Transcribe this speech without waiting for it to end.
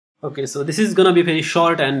Okay, so this is gonna be very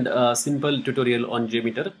short and simple tutorial on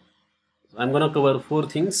Jmeter. I'm gonna cover 4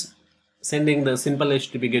 things: sending the simple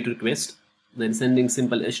HTTP GET request, then sending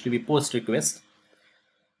simple HTTP POST request,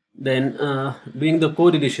 then doing the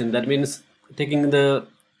correlation. That means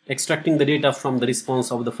extracting the data from the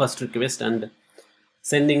response of the first request and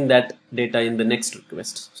sending that data in the next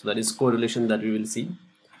request. So that is correlation that we will see.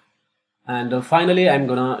 And finally, I'm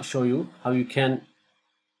gonna show you how you can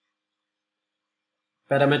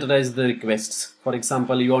parameterize the requests. For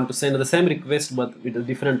example, you want to send the same request but with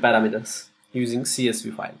different parameters using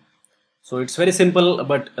CSV file. So it's very simple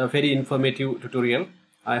but a very informative tutorial.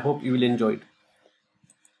 I hope you will enjoy it.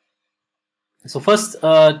 So first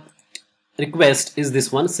request is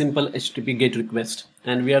this one, simple HTTP GET request,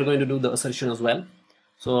 and we are going to do the assertion as well.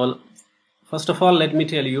 So first of all, let me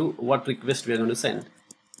tell you what request we are going to send.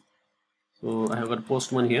 So I have got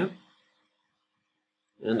post one here,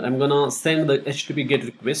 and I'm gonna send the HTTP GET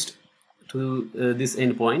request to this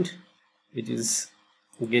endpoint, which is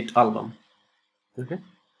get album. Okay,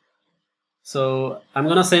 so I'm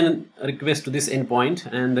gonna send a request to this endpoint,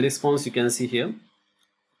 and the response you can see here: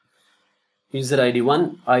 user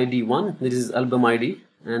ID1, this is album ID,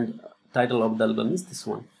 and title of the album is this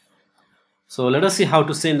one. So let us see how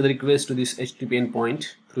to send the request to this HTTP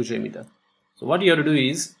endpoint through Jmeter. So what you have to do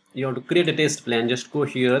is you have to create a test plan. Just go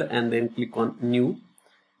here and then click on new,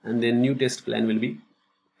 and then new test plan will be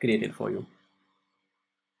created for you.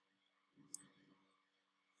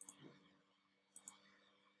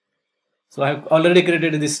 So I have already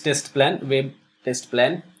created this test plan, web test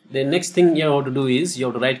plan. The next thing you have to do is you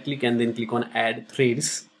have to right click and then click on add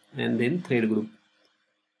threads and then thread group.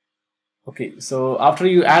 Okay, so after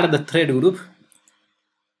you add the thread group,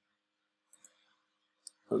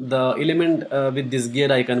 the element with this gear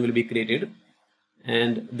icon will be created,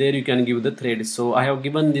 and there you can give the threads. So I have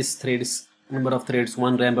given this threads, number of threads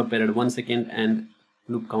 1, ramp up period 1 second, and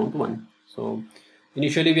loop count 1. So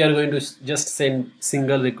initially we are going to just send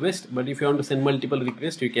single request, but if you want to send multiple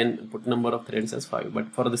requests, you can put number of threads as 5, but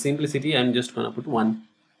for the simplicity I'm just gonna put 1.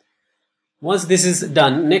 Once this is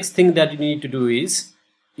done, next thing that you need to do is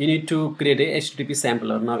you need to create a HTTP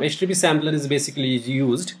sampler. Now HTTP sampler is basically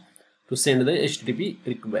used to send the HTTP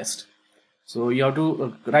request. So you have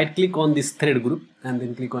to right click on this thread group and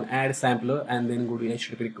then click on add sampler and then go to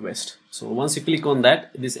HTTP request. So once you click on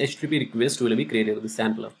that, this HTTP request will be created, the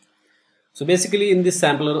sampler. So basically in this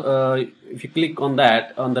sampler, if you click on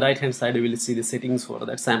that, on the right hand side you will see the settings for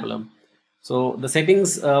that sampler. So the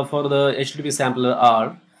settings for the HTTP sampler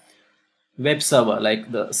are web server,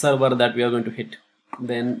 like the server that we are going to hit,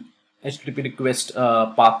 then HTTP request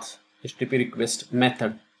path, HTTP request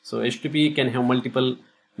method. So HTTP can have multiple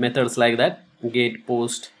methods like that: get,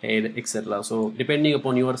 post, head, etc. So depending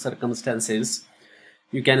upon your circumstances,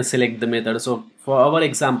 you can select the method. So for our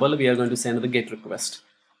example, we are going to send the get request,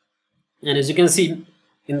 and as you can see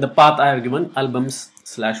in the path I have given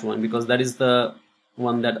albums/1 because that is the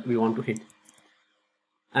one that we want to hit.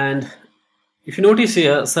 And if you notice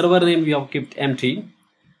here, server name we have kept empty.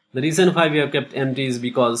 The reason why we have kept empty is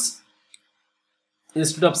because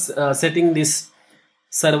instead of setting this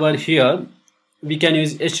server here, we can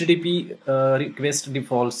use HTTP request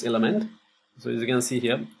defaults element. So as you can see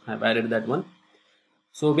here, I have added that one.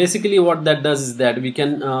 So basically what that does is that we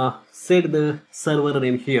can set the server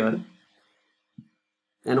name here,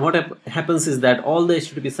 and what happens is that all the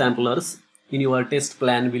HTTP samplers in your test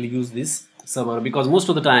plan will use this server, because most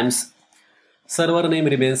of the times server name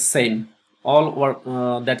remains same.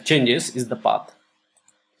 All that changes is the path.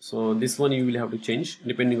 So this one you will have to change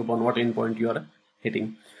depending upon what endpoint you are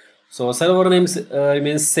hitting. So server names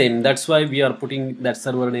remains same. That's why we are putting that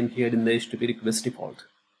server name here in the HTTP request default.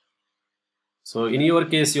 So in your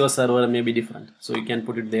case, your server may be different, so you can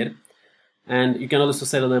put it there, and you can also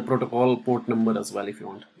set the protocol port number as well if you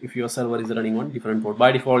want. If your server is running on different port,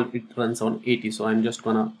 by default it runs on 80, so I'm just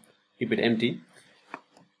gonna keep it empty.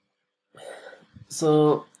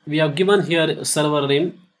 So we have given here server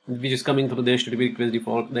name, which is coming through the HTTP request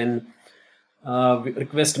default. Then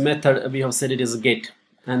request method, we have set it as get,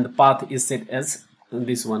 and the path is set as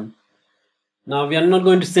this one. Now we are not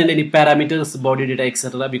going to send any parameters, body data,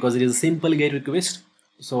 etc., because it is a simple GET request.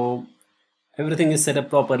 So everything is set up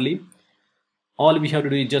properly. All we have to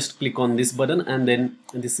do is just click on this button, and then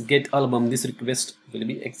this get album, this request will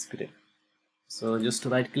be executed. So just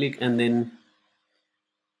right click and then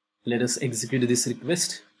let us execute this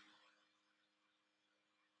request.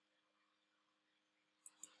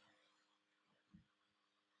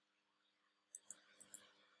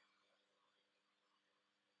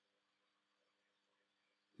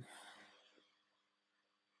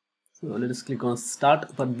 So let us click on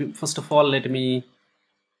start, but first of all let me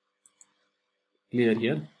clear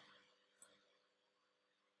here,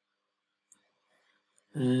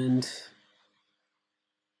 and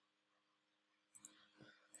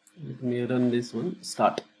let me run this one.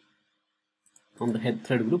 Start on the head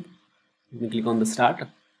thread group. Let me click on the start,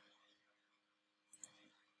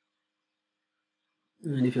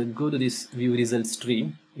 and if you go to this view results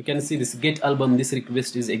tree, you can see this get album, this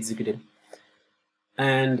request is executed.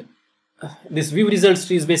 And this view results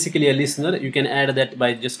tree is basically a listener. You can add that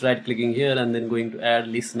by just right clicking here and then going to add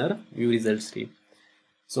listener view results tree.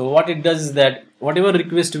 So what it does is that whatever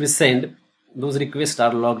request we send, those requests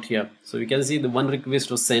are logged here. So you can see the one request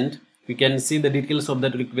was sent. We can see the details of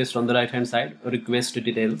that request on the right hand side, request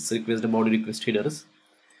details, request body, request headers,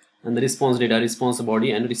 and the response data, response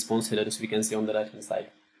body, and response headers we can see on the right hand side.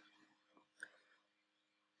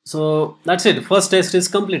 So that's it. First test is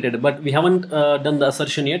completed, but we haven't done the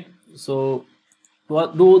assertion yet. So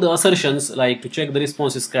to do the assertions, like to check the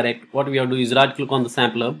response is correct, what we have to do is right click on the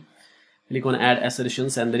sampler, click on add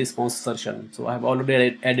assertions and the response assertion. So I have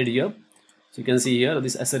already added here. So you can see here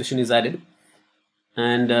this assertion is added,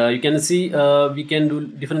 and you can see we can do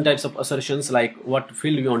different types of assertions, like what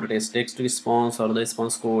field we want to test, text response or the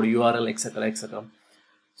response code, URL, etc, etc.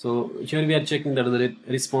 So here we are checking that the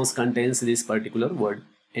response contains this particular word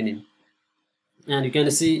enim, and you can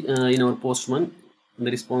see in our post one the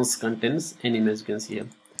response contains enim, as you can see here.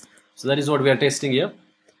 So that is what we are testing here,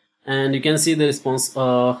 and you can see the response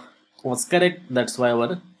was correct. That's why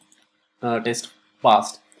our test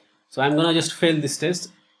passed. So I'm gonna just fail this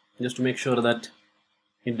test just to make sure that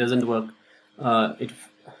it doesn't work. It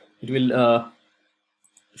will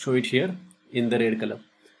show it here in the red color.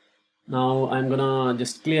 Now I'm gonna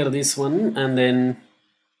just clear this one and then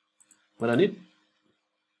run it.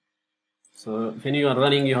 So when you are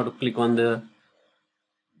running, you have to click on the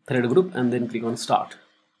thread group and then click on start.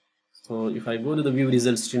 So if I go to the view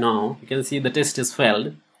results tree now, you can see the test is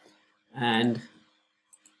failed, and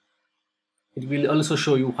it will also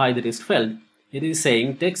show you why the test failed. It is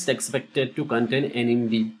saying text expected to contain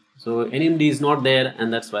enmd. So enmd is not there,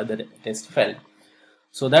 and that's why the test failed.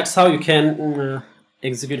 So that's how you can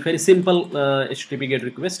execute very simple HTTP GET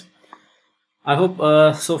request. I hope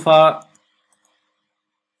so far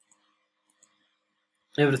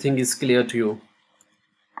everything is clear to you.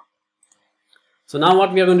 So now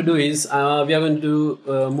what we are going to do is we are going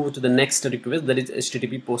to move to the next request, that is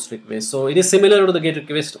HTTP post request. So it is similar to the GET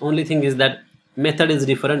request, only thing is that method is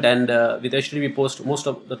different, and with HTTP post most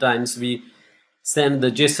of the times we send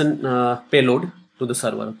the JSON payload to the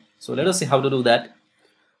server. So let us see how to do that.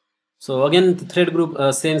 So again, the thread group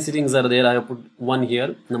same settings are there. I have put one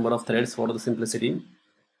here, number of threads for the simplicity,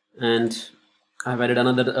 and I have added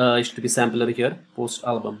another HTTP sampler here, post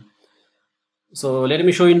album. So let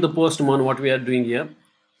me show you in the post one what we are doing here.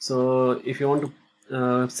 So if you want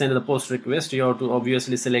to send the post request, you have to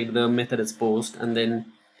obviously select the method as post, and then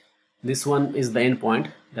this one is the endpoint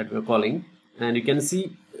that we are calling, and you can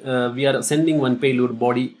see we are sending one payload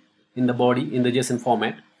body in the JSON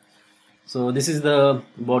format. So this is the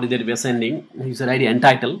body that we are sending, user ID and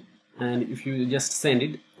title, and if you just send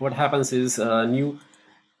it, what happens is a new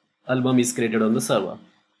album is created on the server.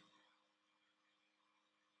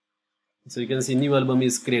 So you can see new album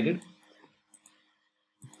is created.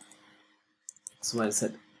 That's why I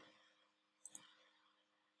said.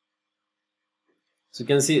 So you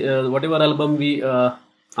can see whatever album we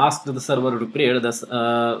asked the server to create,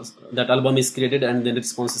 that album is created, and then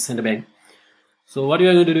response is sent back. So what we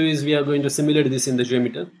are going to do is we are going to simulate this in the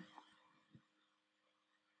Jmeter.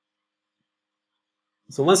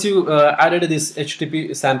 So once you added this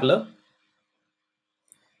HTTP sampler,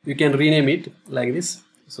 you can rename it like this.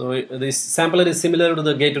 So this sampler is similar to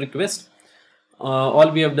the GET request. All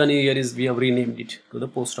we have done here is we have renamed it to the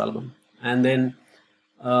post album, and then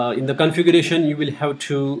in the configuration you will have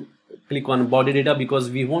to click on body data, because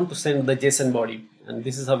we want to send the JSON body, and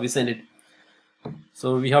this is how we send it.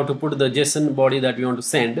 So we have to put the JSON body that we want to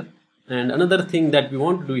send, and another thing that we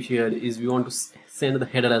want to do here is we want to send the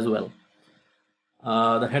header as well.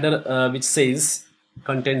 The header which says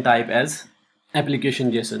content type as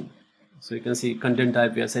application JSON. So you can see content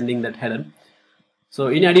type, we are sending that header. So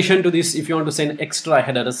in addition to this, if you want to send extra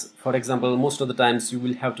headers, for example, most of the times you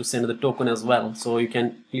will have to send the token as well. So you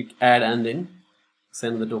can click add and then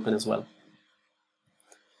send the token as well.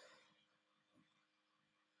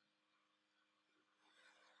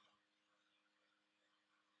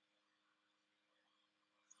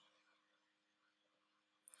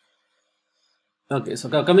 Okay, so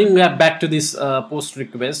coming back to this post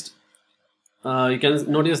request, you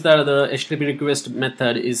can notice that the HTTP request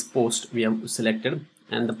method is post we have selected,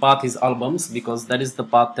 and the path is albums, because that is the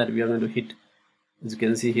path that we are going to hit, as you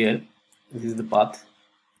can see here. This is the path.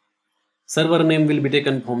 Server name will be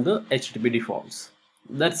taken from the HTTP defaults.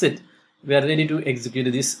 That's it. We are ready to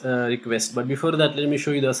execute this request. But before that, let me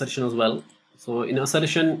show you the assertion as well. So in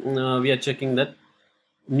assertion, we are checking that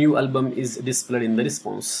new album is displayed in the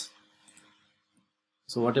response.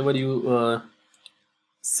 So whatever you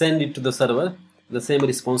send it to the server, the same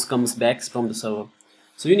response comes back from the server.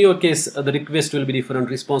 So in your case, the request will be different,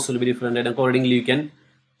 response will be different, and accordingly you can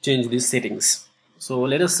change these settings. So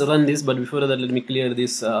let us run this, but before that, let me clear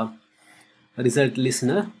this result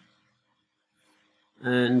listener,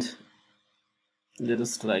 and let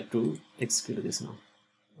us try to execute this now.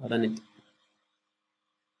 Run it.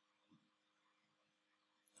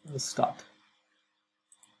 Let's start.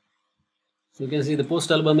 So you can see the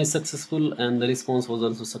post album is successful and the response was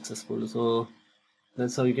also successful. So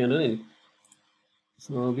that's how you can run it.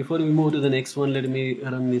 So before we move to the next one, let me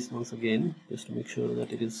run this once again just to make sure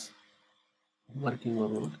that it is working or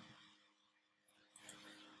not.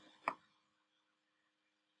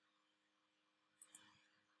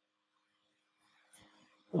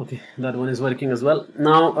 Okay, that one is working as well.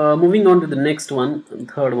 Now moving on to the next one,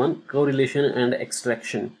 third one, correlation and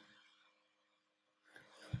extraction.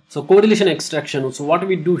 So correlation extraction, so what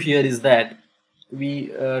we do here is that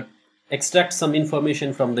we extract some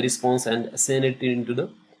information from the response and send it into the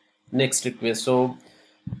next request. So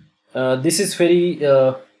this is very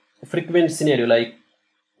frequent scenario, like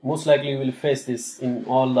most likely you will face this in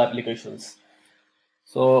all the applications.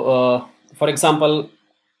 So for example,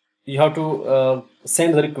 you have to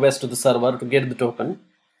send the request to the server to get the token,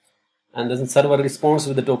 and then the server responds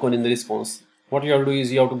with the token in the response. What you have to do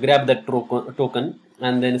is you have to grab that token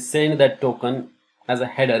and then send that token as a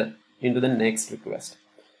header into the next request.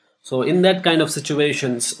 So in that kind of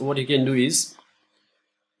situations, what you can do is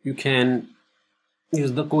you can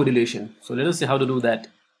use the correlation. So let us see how to do that.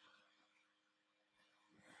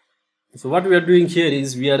 So what we are doing here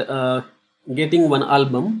is we are getting one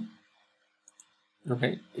album.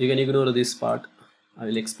 Okay, you can ignore this part, I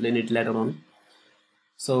will explain it later on.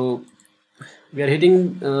 So we are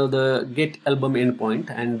hitting the get album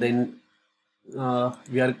endpoint, and then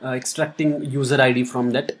we are extracting user ID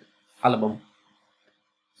from that album.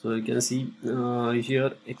 So you can see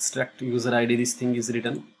here extract user ID, this thing is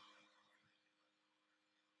written.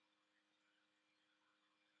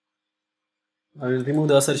 I will remove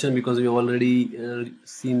the assertion because we have already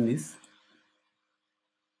seen this.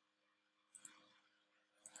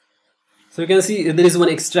 So you can see there is one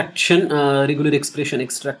extraction, regular expression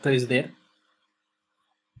extractor is there,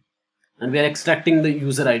 and we are extracting the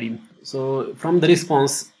user ID. So from the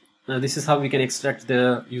response, this is how we can extract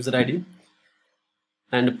the user ID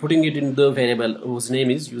and putting it in the variable whose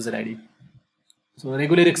name is user ID. So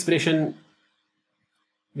regular expression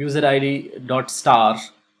user ID dot star,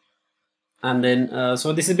 and then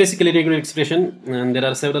so this is basically regular expression, and there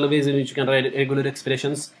are several ways in which you can write regular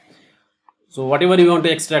expressions. So whatever you want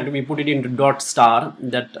to extract, we put it into dot star,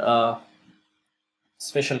 that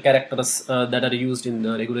special characters that are used in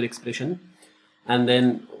the regular expression, and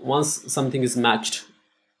then once something is matched,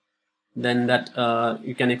 then that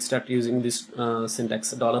you can extract using this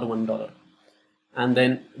syntax $1, and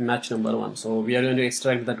then match number 1. So we are going to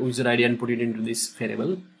extract that user ID and put it into this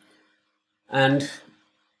variable, and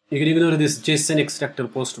you can ignore this Json Extractor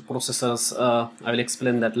post processors. I will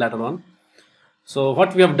explain that later on. So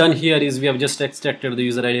what we have done here is we have just extracted the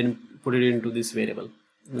user ID and put it into this variable.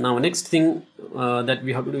 Now next thing that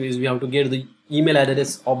we have to do is we have to get the email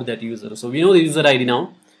address of that user. So we know the user ID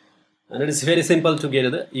now, and it is very simple to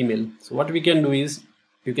get the email. So what we can do is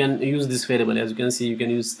you can use this variable. As you can see, you can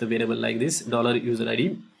use the variable like this, $user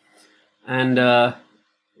ID, and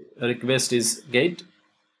request is get.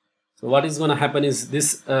 So what is going to happen is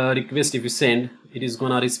this request, if you send, it is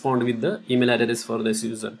going to respond with the email address for this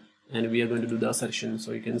user, and we are going to do the assertion.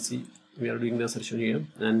 So you can see we are doing the assertion here,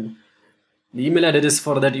 and the email address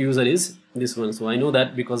for that user is this one. So I know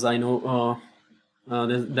that because I know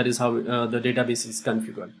that is how the database is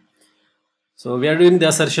configured. So we are doing the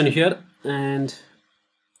assertion here, and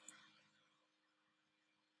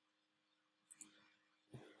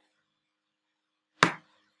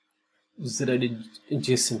user ID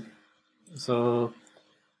JSON. So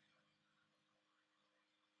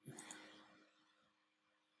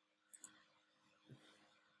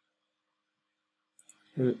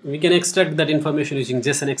we can extract that information using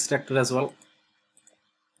Json Extractor as well.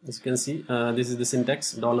 As you can see, this is the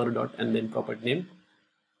syntax $. And then property name,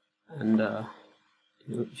 and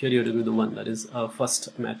here you have to do the one that is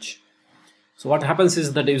first match. So what happens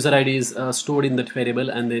is that the user ID is stored in that variable,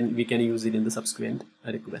 and then we can use it in the subsequent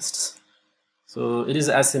requests. So it is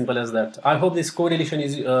as simple as that. I hope this correlation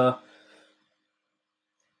is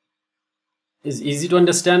is easy to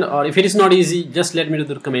understand, or if it is not easy, just let me know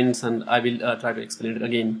the comments and I will try to explain it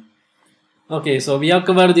again. Okay, so we have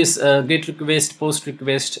covered this get request, post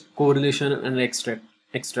request, correlation, and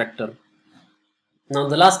extractor. Now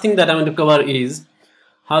the last thing that I want to cover is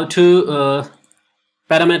how to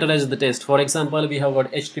parameterize the test. For example, we have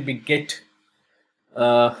got HTTP get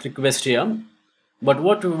request here, but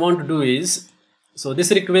what we want to do is, so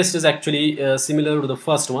this request is actually similar to the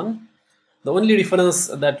first one. The only difference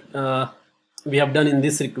that we have done in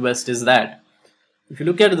this request is that if you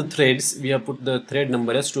look at the threads, we have put the thread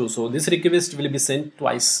number as 2, so this request will be sent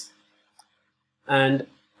twice. And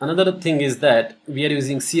another thing is that we are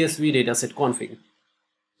using CSV dataset config.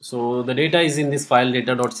 So the data is in this file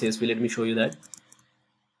data.csv. Let me show you that.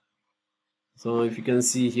 So if you can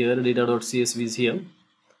see here, data.csv is here,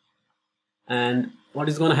 and what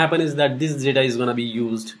is going to happen is that this data is going to be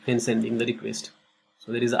used when sending the request.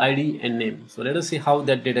 So there is ID and name. So let us see how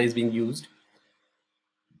that data is being used.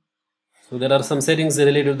 So there are some settings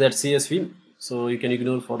related to that CSV, so you can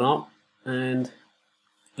ignore for now, and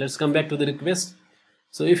let's come back to the request.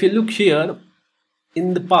 So if you look here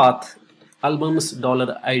in the path albums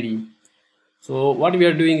 $ID, so what we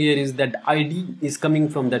are doing here is that ID is coming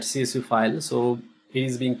from that CSV file, so it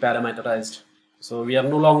is being parameterized. So we are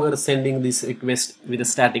no longer sending this request with the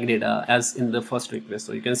static data as in the first request.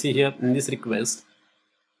 So you can see here in this request,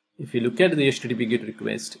 if you look at the HTTP GET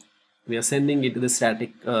request, we are sending it to the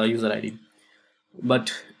static user ID,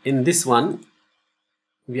 but in this one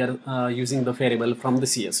we are using the variable from the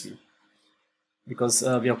CSV, because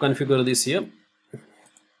we have configured this here,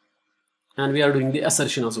 and we are doing the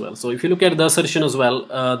assertion as well. So if you look at the assertion as well,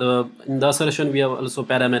 in the assertion we have also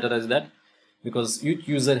parameterized that, because each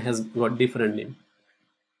user has got different name.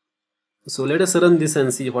 So let us run this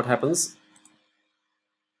and see what happens.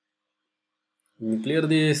 Let me clear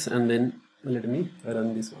this and then let me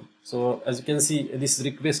run this one. So as you can see, this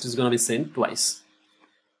request is going to be sent twice.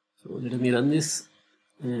 So let me run this,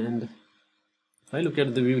 and if I look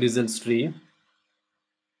at the view results tree,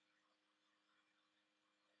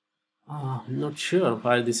 I'm not sure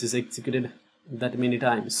why this is executed that many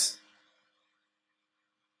times.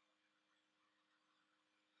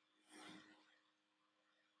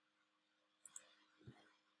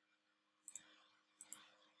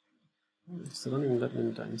 It's running that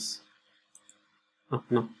many times. Oh,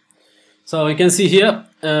 no. So you can see here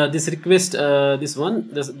this request, this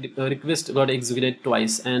request got executed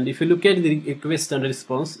twice, and if you look at the request and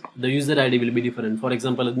response, the user ID will be different. For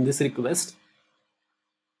example, in this request,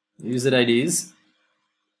 the user ID is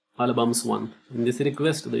albums1. In this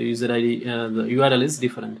request, the user ID, the URL is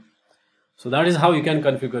different. So that is how you can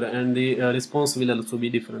configure, and the response will also be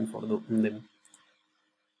different for them.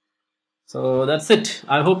 So that's it.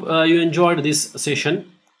 I hope you enjoyed this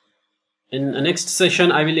session. In the next session,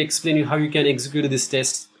 I will explain you how you can execute this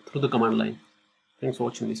test through the command line. Thanks for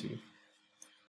watching this video.